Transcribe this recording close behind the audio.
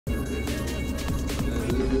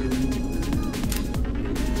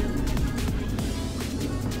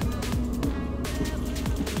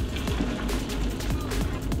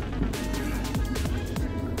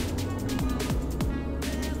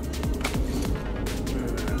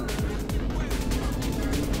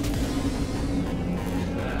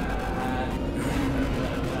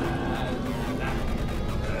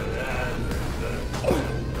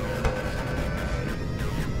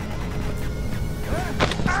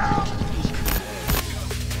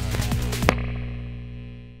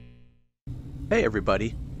Hey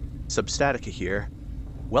everybody, Substatica here.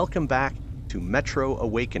 Welcome back to Metro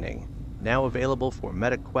Awakening, now available for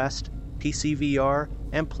Meta Quest, PCVR,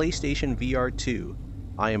 and PlayStation VR 2.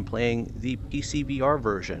 I am playing the PCVR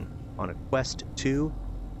version on a Quest 2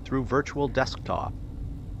 through Virtual Desktop.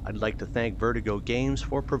 I'd like to thank Vertigo Games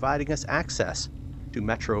for providing us access to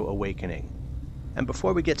Metro Awakening. And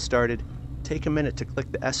before we get started, take a minute to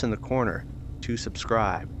click the S in the corner to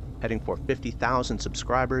subscribe. Heading for 50,000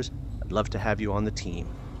 subscribers, I'd love to have you on the team.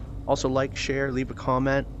 Also like, share, leave a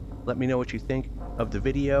comment, let me know what you think of the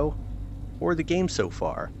video or the game so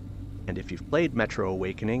far. And if you've played Metro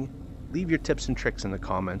Awakening, leave your tips and tricks in the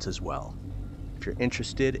comments as well. If you're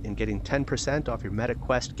interested in getting 10% off your Meta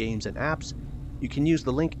Quest games and apps, you can use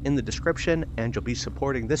the link in the description and you'll be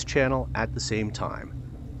supporting this channel at the same time.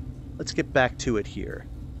 Let's get back to it here.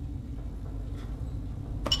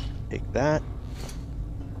 Take that.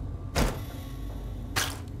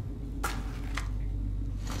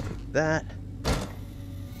 That.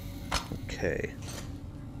 Okay.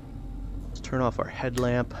 Let's turn off our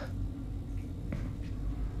headlamp.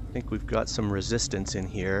 I think we've got some resistance in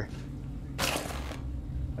here.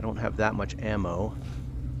 I don't have that much ammo,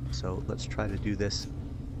 so let's try to do this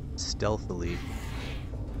stealthily.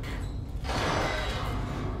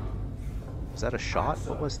 Was that a shot?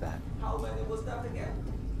 What was that? How many was that again?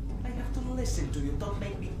 I have to listen to you, don't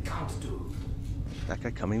make me count to. That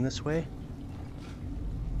guy coming this way?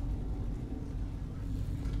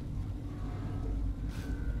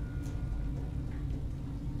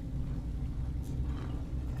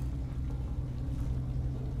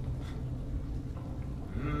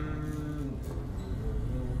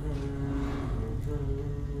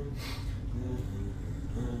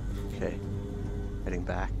 Okay, heading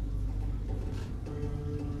back.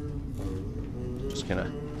 Just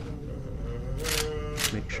gonna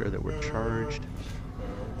make sure that we're charged.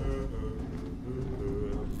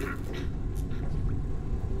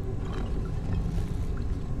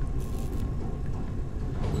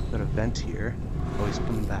 We've got a vent here. Oh, he's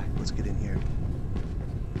coming back. Let's get in here.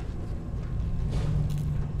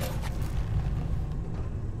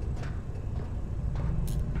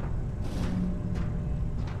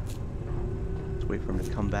 Wait for him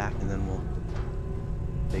to come back and then we'll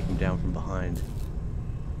take him down from behind.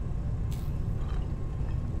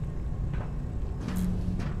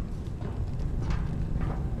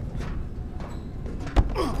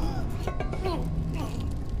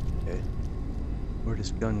 Okay. Where'd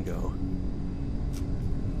his gun go?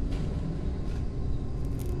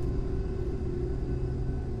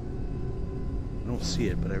 I don't see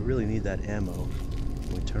it, but I really need that ammo.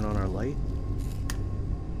 Can we turn on our light?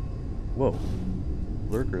 Whoa.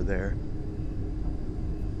 Lurker there.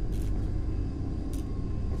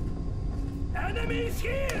 Enemies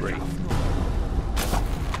here! Great.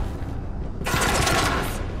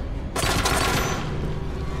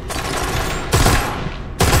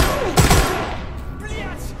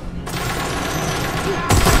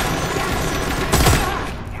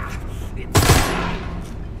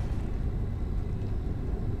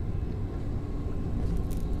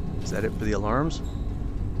 Is that it for the alarms?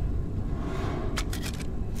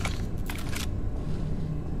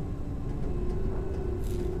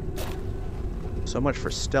 So much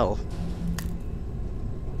for stealth.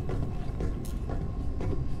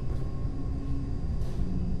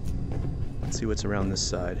 Let's see what's around this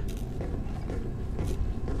side.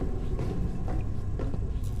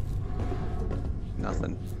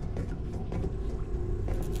 Nothing.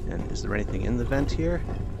 And is there anything in the vent here?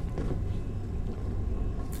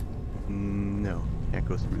 No, can't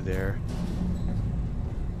go through there.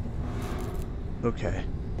 Okay.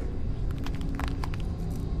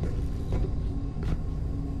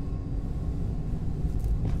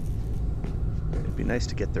 Be nice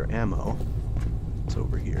to get their ammo. It's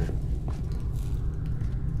over here.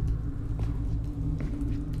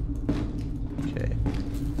 Okay.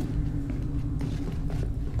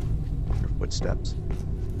 Your footsteps.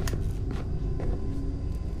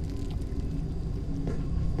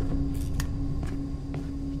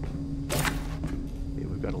 Okay,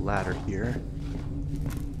 we've got a ladder here.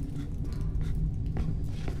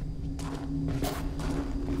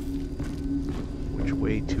 Which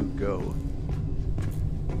way to go?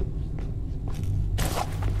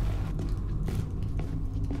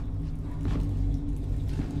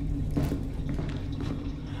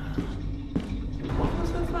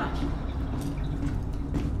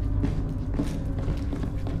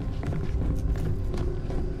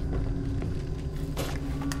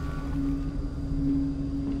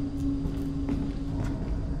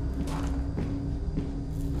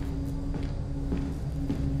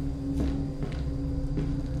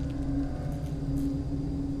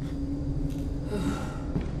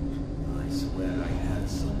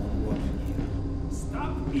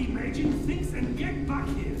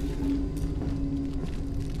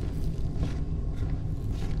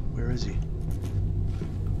 Where is he?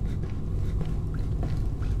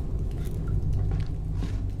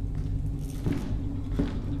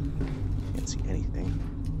 Can't see anything.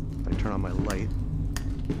 If I turn on my light,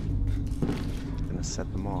 it's gonna set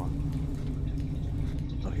them off.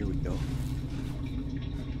 Oh, here we go.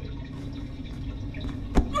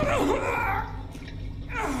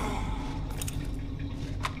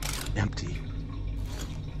 Empty.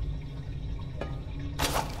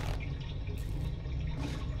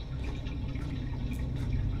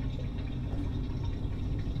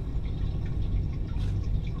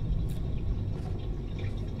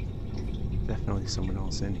 Definitely someone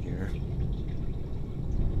else in here.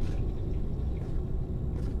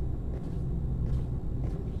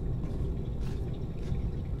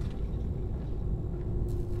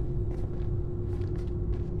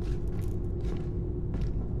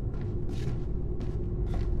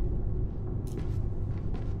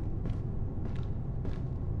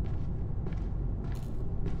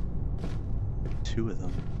 Two of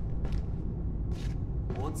them.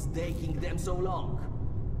 What's taking them so long?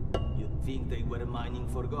 You'd think they were mining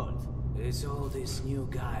for gold. It's all these new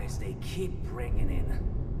guys they keep bringing in.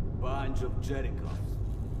 Bunch of Jerichos.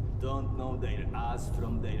 Don't know their ass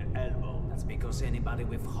from their elbow. That's because anybody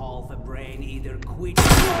with half a brain either quit.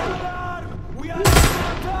 Alarm! We are under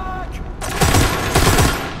attack!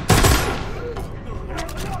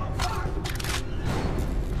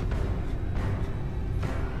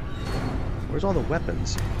 Where's all the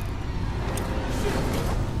weapons?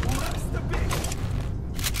 What's the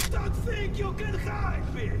bitch? Don't think you can hide,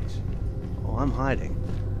 bitch! Oh, I'm hiding.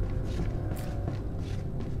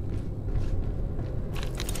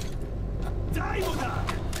 Die with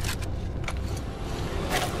that!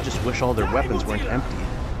 I just wish all their weapons weren't empty.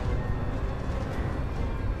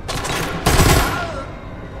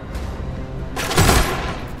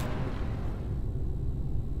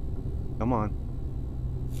 Come on.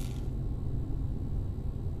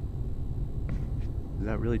 Did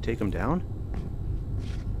that really take him down?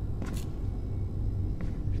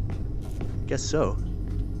 Guess so.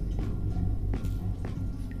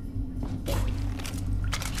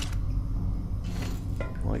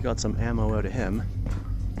 Well, I got some ammo out of him.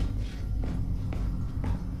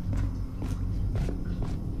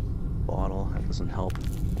 Bottle, that doesn't help.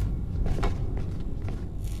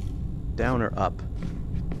 Down or up?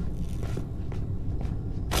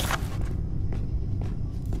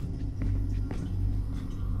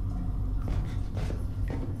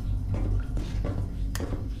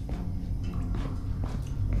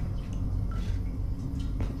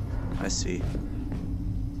 I see.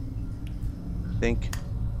 I think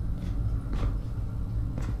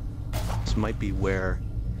this might be where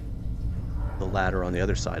the ladder on the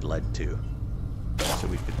other side led to, so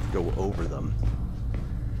we could go over them.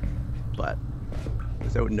 But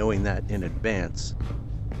without knowing that in advance,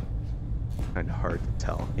 kind of hard to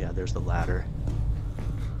tell. Yeah, there's the ladder.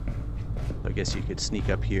 So I guess you could sneak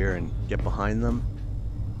up here and get behind them.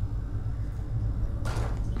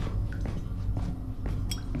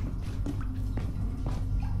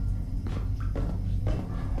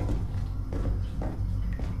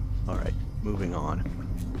 Alright, moving on.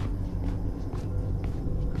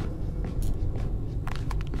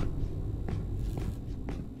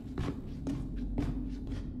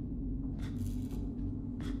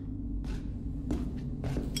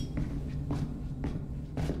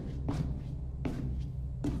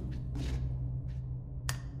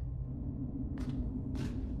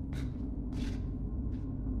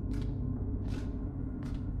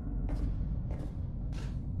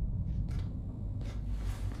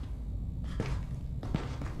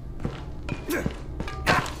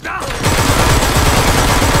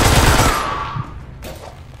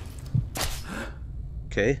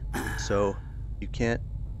 Okay, so you can't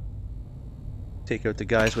take out the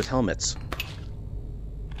guys with helmets.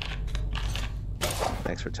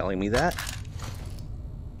 Thanks for telling me that.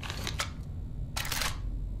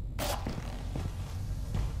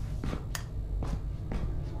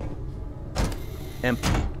 Empty.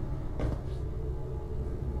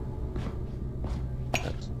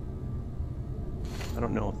 I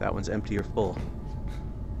don't know if that one's empty or full.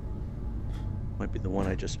 Might be the one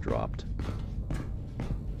I just dropped.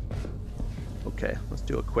 Okay, let's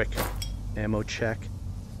do a quick ammo check.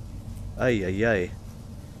 Ay, ay, ay.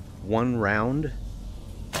 1 round.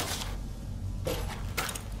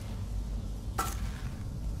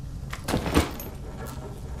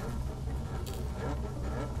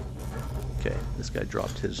 Okay, this guy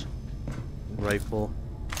dropped his rifle.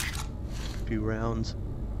 A few rounds.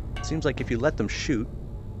 Seems like if you let them shoot,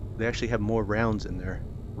 they actually have more rounds in their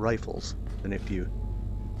rifles than if you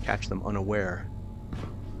catch them unaware.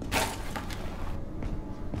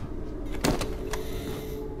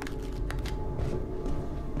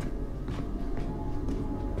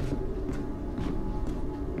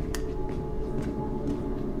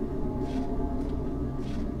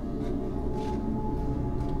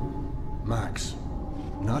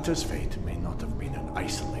 daughter's fate may not have been an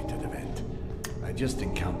isolated event. I just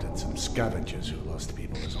encountered some scavengers who lost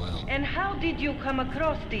people as well. And how did you come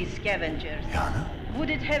across these scavengers? Yana? Would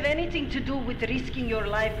it have anything to do with risking your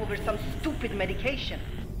life over some stupid medication?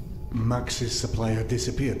 Max's supplier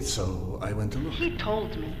disappeared, so I went to look. He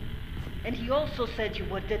told me. And he also said you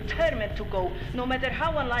were determined to go, no matter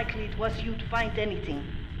how unlikely it was you'd find anything.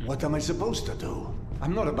 What am I supposed to do?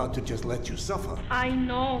 I'm not about to just let you suffer. I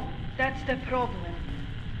know. That's the problem.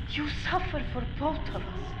 You suffer for both of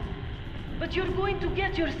us. But you're going to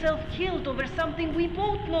get yourself killed over something we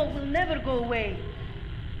both know will never go away.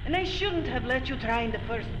 And I shouldn't have let you try in the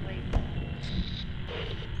first place.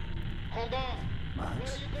 Hold on. Max?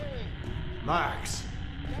 What are you doing? Max!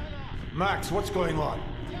 Yana! Max, what's going on?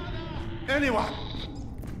 Anyone!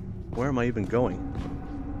 Where am I even going?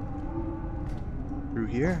 Through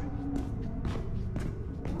here?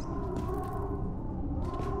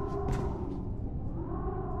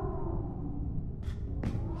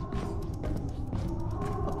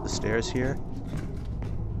 Up the stairs here?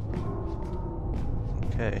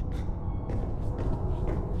 Okay.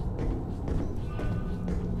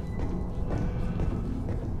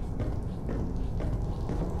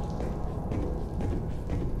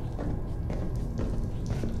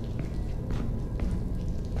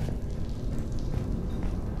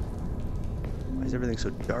 Why is everything so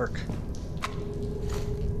dark?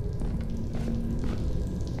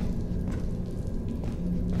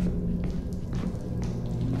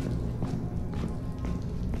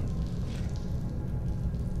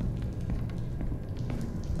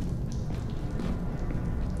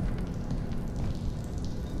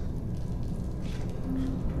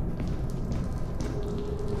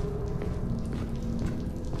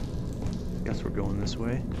 Guess we're going this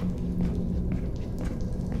way.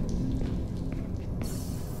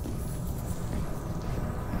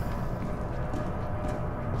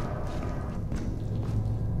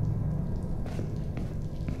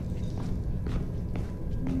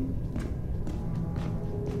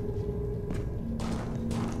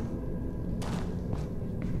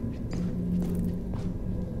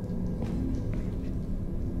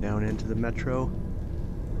 Down into the metro.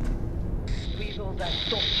 Squeeze all that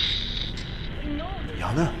stuff. No.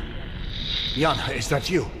 Yana? Yana, is that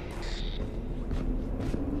you?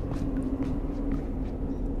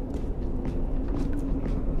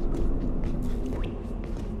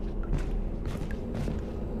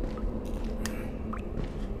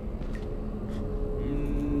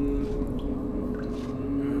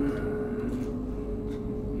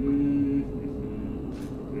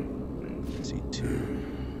 C2.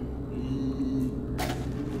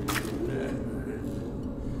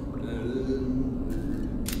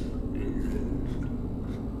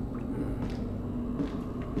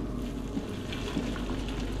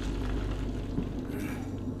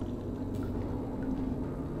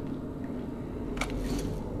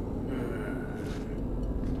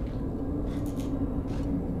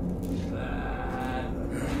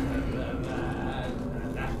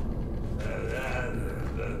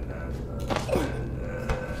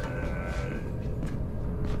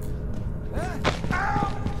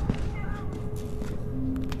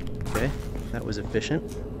 Okay, that was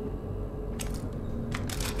efficient.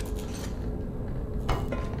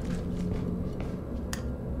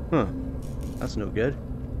 Huh, that's no good.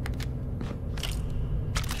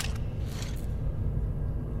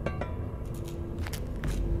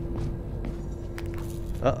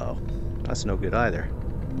 Uh-oh, that's no good either.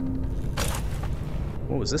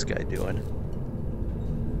 What was this guy doing?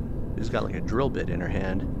 She's got like a drill bit in her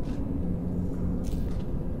hand.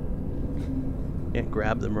 Can't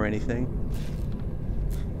grab them or anything.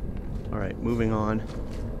 Alright, moving on.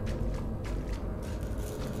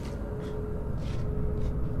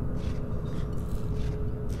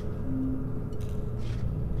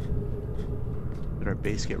 Did our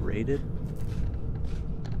base get raided?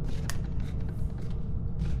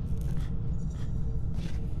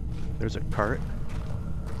 There's a cart.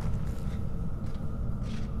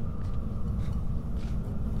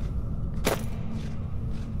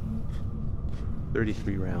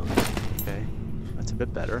 $33 rounds. Okay, that's a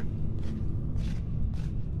bit better.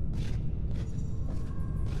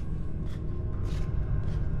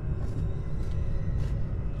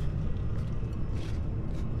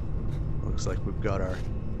 Looks like we've got our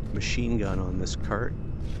machine gun on this cart.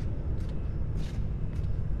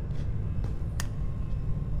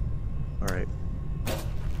 All right.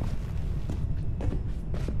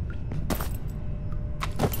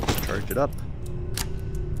 Let's charge it up.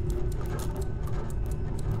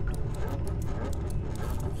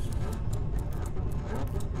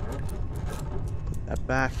 Put that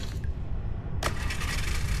back.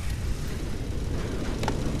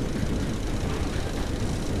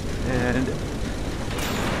 And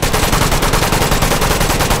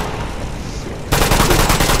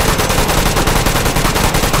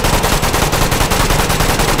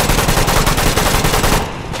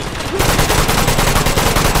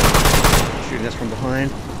shooting us from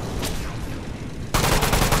behind.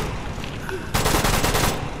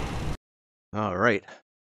 All right.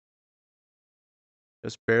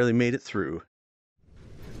 Just barely made it through.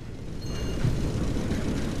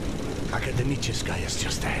 Akademicheskaya is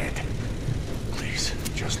just ahead. Please,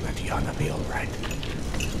 just let Yana be all right.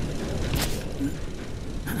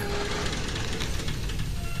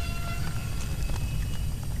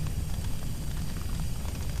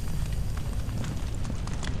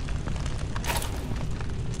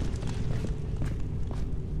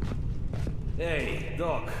 Hey,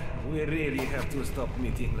 Doc, we really have to stop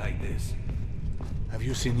meeting like this. Have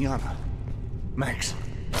you seen Yana? Max?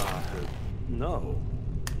 No.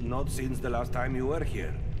 Not since the last time you were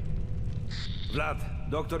here. Vlad,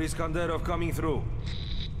 Dr. Iskanderov coming through.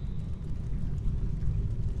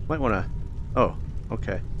 Might want to... Oh,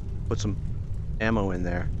 okay. Put some ammo in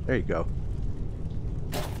there. There you go.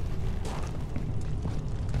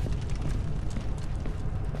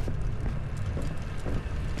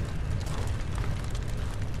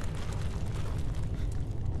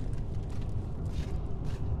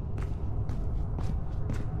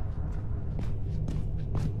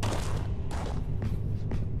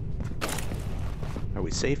 Are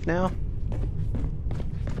we safe now?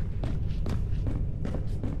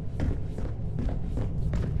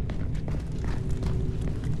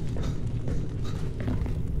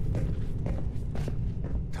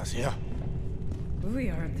 Tasia,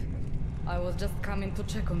 Weird. I was just coming to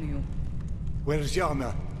check on you. where's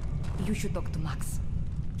Yana? You should talk to Max.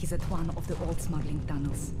 He's at one of the old smuggling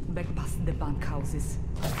tunnels, back past the bank houses.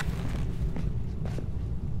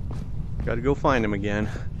 Gotta go find him again.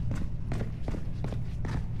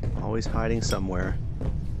 Always hiding somewhere.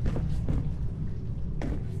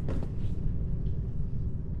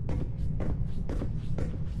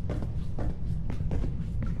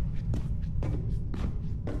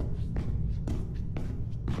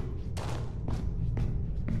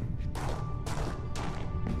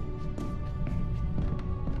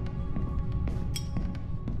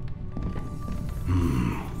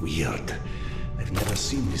 Weird. I've never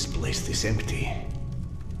seen this place this empty.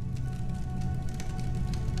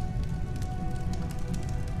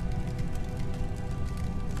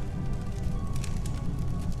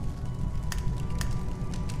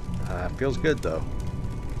 Feels good though.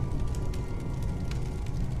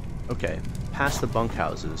 Okay, past the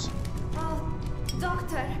bunkhouses. Oh,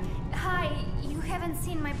 Doctor. Hi, you haven't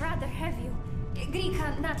seen my brother, have you?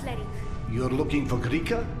 Grika, not Lerik. You're looking for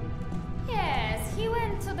Grika? Yes, he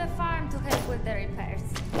went to the farm to help with the repairs.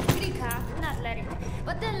 Grika, not Lerik.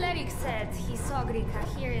 But then Lerik said he saw Grika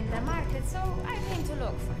here in the market, so I came to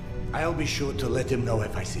look for him. I'll be sure to let him know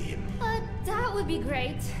if I see him. That would be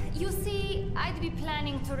great. You see, I'd be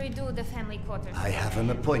planning to redo the family quarters. I have an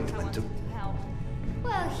appointment I wanted to help.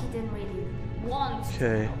 Well, he didn't really want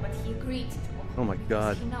Okay. to, but he agreed to. Oh my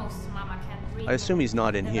God. He knows Mama can't read. I assume he's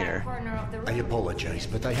not in the back here. corner of the room. I apologize,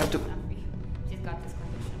 but I have to... She's got this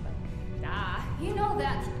condition, but you know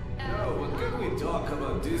that. Oh, well, can we talk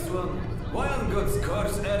about this one? Why on God's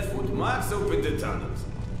curse earth would Max open the tunnels?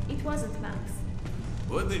 It wasn't Max.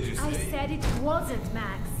 What did you say? I said it wasn't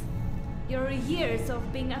Max. Your years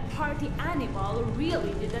of being a party animal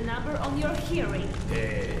really did a number on your hearing.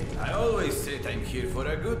 Hey, I always said I'm here for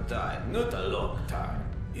a good time, not a long time.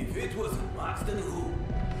 If it wasn't Max, then who?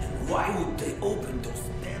 And why would they open those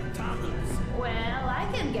damn tunnels? Well, I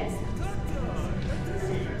can guess.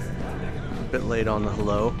 A bit late on the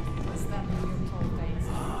hello.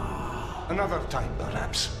 Another time,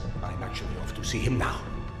 perhaps. I'm actually off to see him now.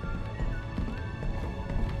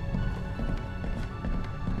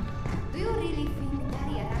 Do you really think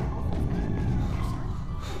Daria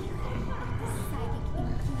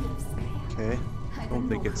Okay, I don't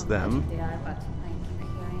think it's them. They are, but I keep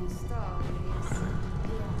hearing stories.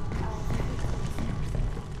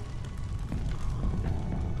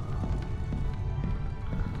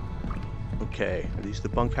 Okay, are these the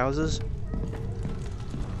bunkhouses?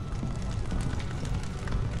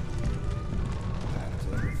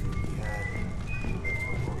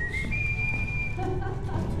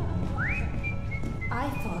 I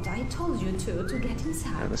thought I told you to get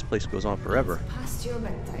inside. Man, this place goes on forever. Past your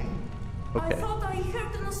bedtime. I Okay, thought I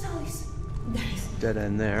heard the noise. There's dead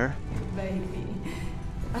end there. baby.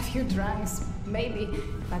 A few drunks, maybe,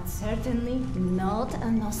 but certainly not a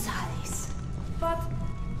nosalis. But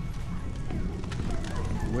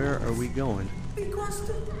Where are we going?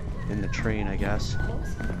 In the train, I guess.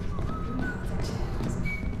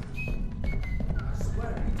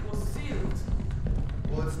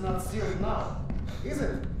 Well, it's not sealed now, is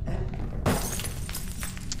it?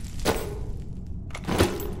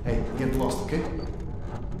 Hey, get lost, okay?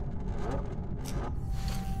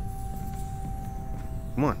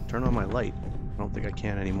 Come on, turn on my light. I don't think I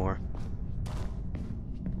can anymore.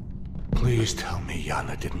 Please tell me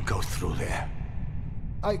Yana didn't go through there.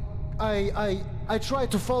 I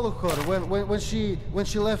tried to follow her when she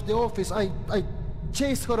left the office. I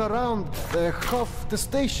chased her around half the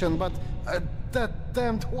station, but that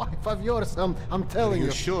damned wife of yours, I'm telling you.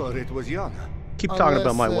 Are you sure it was Yana? Keep talking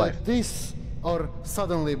about my wife. This or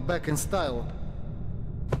suddenly back in style.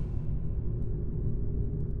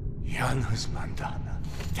 Yana's bandana.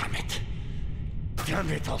 Damn it. Damn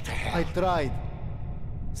it all to hell. I tried.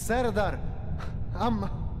 Serdar,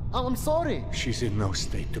 I'm sorry. She's in no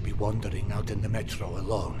state to be wandering out in the metro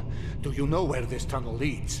alone. Do you know where this tunnel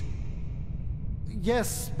leads?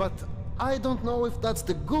 Yes, but I don't know if that's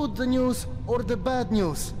the good news or the bad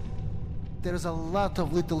news. There's a lot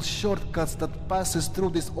of little shortcuts that passes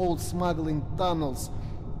through these old smuggling tunnels.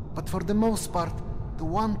 But for the most part, the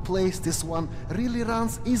one place this one really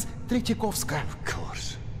runs is Tretykovskaya. Of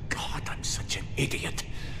course. God, I'm such an idiot.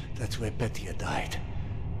 That's where Petya died.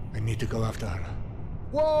 I need to go after her.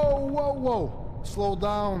 Whoa! Slow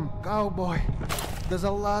down, cowboy. There's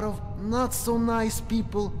a lot of not-so-nice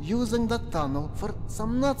people using the tunnel for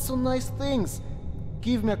some not-so-nice things.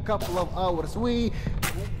 Give me a couple of hours. We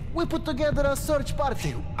put together a search party.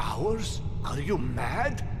 A few hours? Are you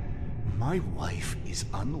mad? My wife is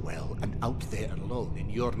unwell and out there alone in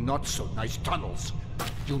your not-so-nice tunnels.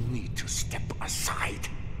 You need to step aside.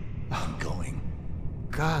 I'm going.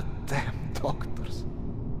 Goddamn doctors.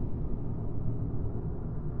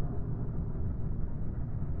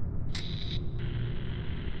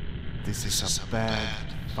 This is a bad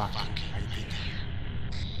fucking idea.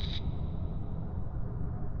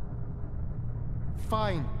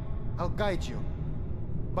 Fine, I'll guide you.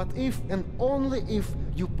 But if and only if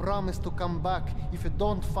you promise to come back if you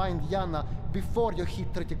don't find Yana before you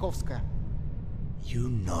hit Tretykovskaya. You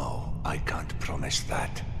know I can't promise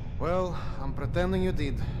that. Well, I'm pretending you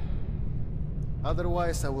did.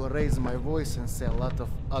 Otherwise, I will raise my voice and say a lot of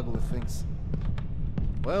ugly things.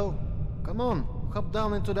 Well, come on, hop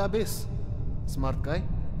down into the abyss. Smart guy.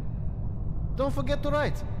 Don't forget to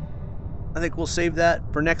write. I think we'll save that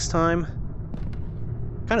for next time.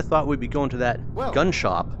 Kind of thought we'd be going to that gun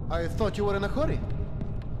shop. I thought you were in a hurry.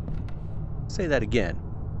 Say that again.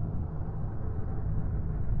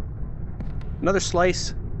 Another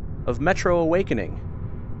slice of Metro Awakening.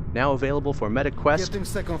 Now available for MetaQuest, Getting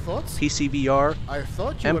second thoughts? PCVR, I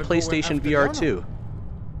thought you and were PlayStation going after VR Yana. 2.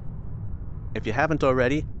 If you haven't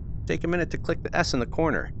already, take a minute to click the S in the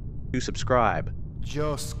corner to subscribe.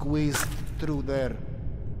 Just squeeze through there.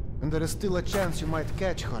 And there is still a chance you might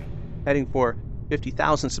catch her. Heading for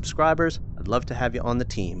 50,000 subscribers, I'd love to have you on the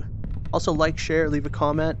team. Also like, share, leave a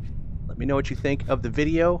comment. Let me know what you think of the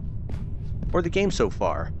video or the game so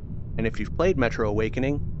far. And if you've played Metro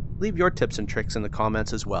Awakening, leave your tips and tricks in the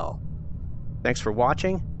comments as well. Thanks for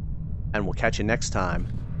watching, and we'll catch you next time.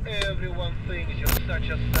 Everyone thinks you're such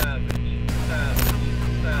a savage. Savage.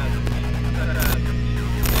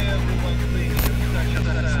 Everyone thinks you're such a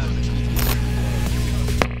savage.